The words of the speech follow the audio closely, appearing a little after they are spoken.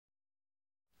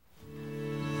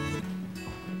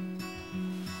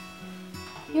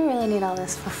You really need all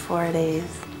this for 4 days.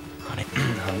 Honey,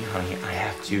 honey, I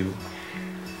have to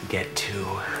get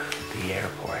to the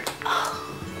airport.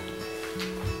 Oh,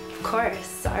 of course,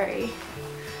 sorry.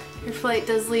 Your flight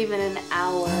does leave in an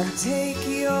hour. Take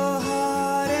your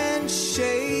heart and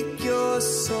shake your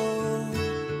soul.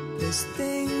 There's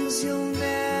things you'll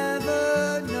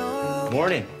never know.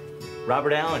 Morning,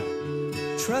 Robert Allen.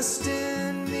 Trust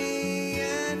in me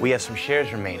and We have some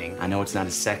shares remaining. I know it's not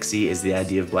as sexy as the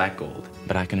idea of black gold,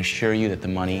 but I can assure you that the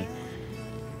money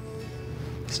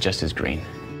is just as green.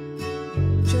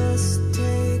 just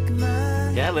take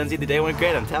my Yeah, Lindsay, the day went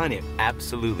great, I'm telling you.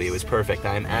 Absolutely, it was perfect.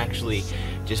 I'm actually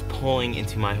just pulling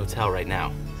into my hotel right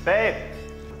now. Babe!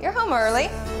 You're home early.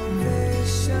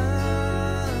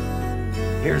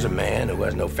 Here's a man who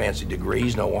has no fancy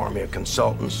degrees, no army of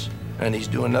consultants, and he's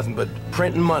doing nothing but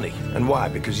printing money. And why?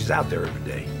 Because he's out there every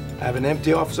day. I have an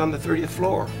empty office on the 30th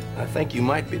floor. I think you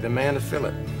might be the man to fill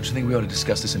it. Don't you think we ought to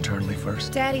discuss this internally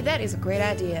first? Daddy, that is a great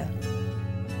idea.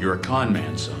 You're a con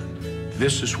man, son.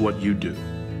 This is what you do.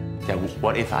 Dad,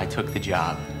 what if I took the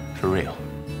job for real?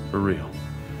 For real.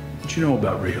 What you know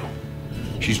about real?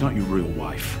 She's not your real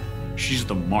wife. She's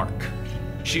the mark.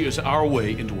 She is our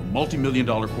way into a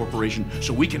multi-million-dollar corporation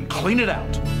so we can clean it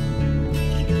out.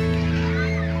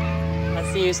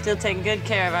 I see you're still taking good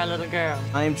care of our little girl.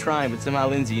 I am trying, but somehow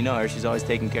Lindsay, you know her, she's always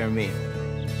taking care of me.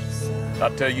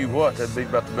 I'll tell you what, that'd be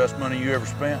about the best money you ever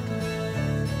spent.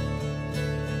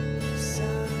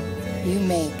 You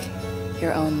make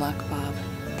your own luck, Bob.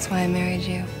 That's why I married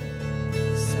you.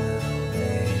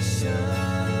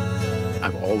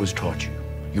 I've always taught you,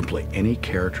 you can play any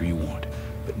character you want,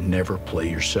 but never play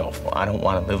yourself. Well, I don't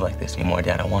want to live like this anymore,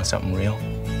 Dad. I want something real.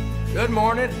 Good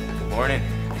morning. Good morning.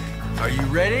 Are you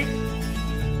ready?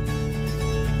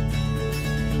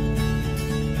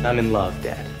 I'm in love,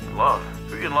 Dad. Love?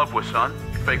 Who you in love with, son?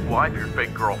 Your fake wife or your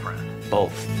fake girlfriend?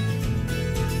 Both.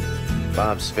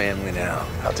 Bob's family now.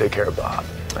 I'll take care of Bob.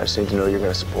 I just need to know you're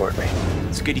going to support me.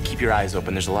 It's good to keep your eyes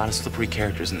open. There's a lot of slippery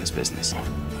characters in this business.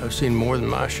 I've seen more than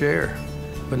my share,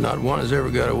 but not one has ever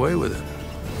got away with it.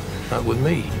 Not with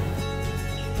me.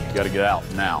 You gotta get out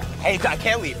now. Hey, I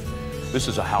can't leave. This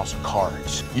is a house of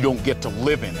cards. You don't get to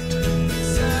live in it.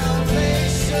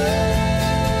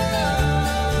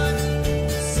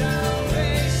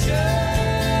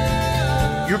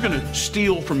 You're gonna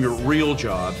steal from your real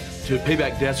job to pay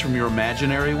back debts from your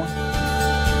imaginary one?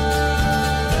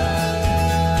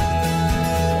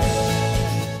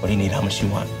 What do you need? How much you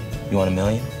want? You want $1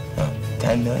 million?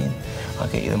 10 million? I'll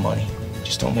get you the money.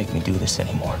 Just don't make me do this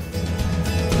anymore.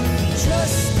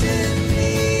 trust in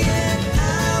me and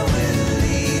I will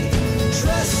lead.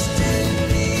 Trust in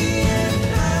me and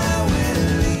I will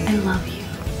lead. I love you.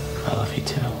 I love you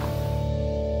too.